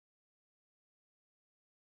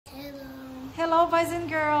Hello boys and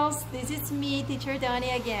girls, this is me, teacher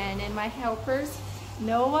Dani again, and my helpers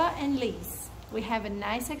Noah and Liz. We have a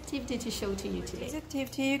nice activity to show to you today. This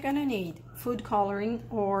activity you're gonna need food coloring,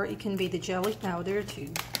 or it can be the jelly powder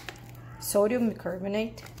too, sodium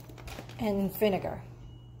bicarbonate and vinegar,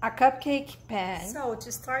 a cupcake pan. So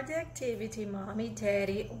to start the activity, mommy,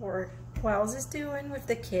 daddy, or who else is doing with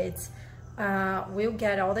the kids, we'll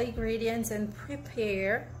get all the ingredients and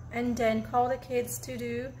prepare, and then call the kids to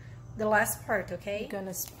do the last part, okay? You're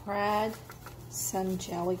gonna spread some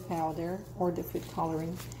jelly powder or the food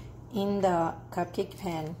coloring in the cupcake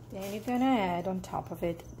pan. Then you're gonna add on top of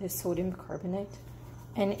it the sodium bicarbonate,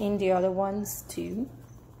 and in the other ones too.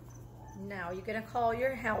 Now you're gonna call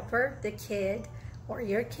your helper, the kid, or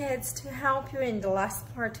your kids to help you in the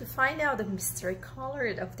last part to find out the mystery color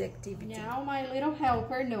of the activity. Now my little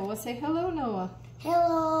helper Noah, say hello Noah.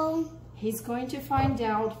 Hello. He's going to find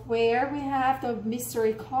out where we have the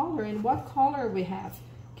mystery color and what color we have.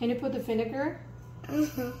 Can you put the vinegar?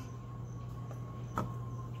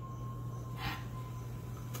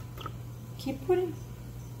 Keep putting.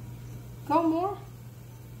 Go more.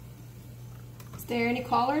 Is there any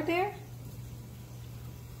color there?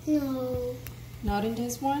 No. Not in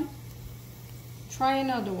this one? Try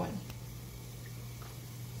another one.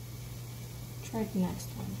 Try the next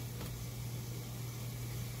one.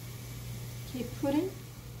 Keep putting.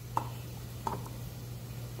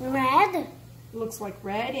 Red? Looks like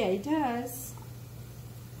red. Yeah, it does.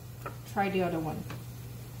 Try the other one.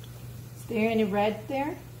 Is there any red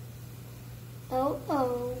there?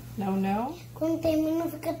 Oh. No, no. Quando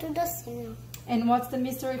termina fica tudo assim, ó. And what's the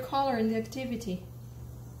mystery color in the activity?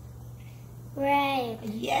 Red.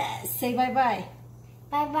 Yes. Say bye-bye.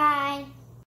 Bye-bye.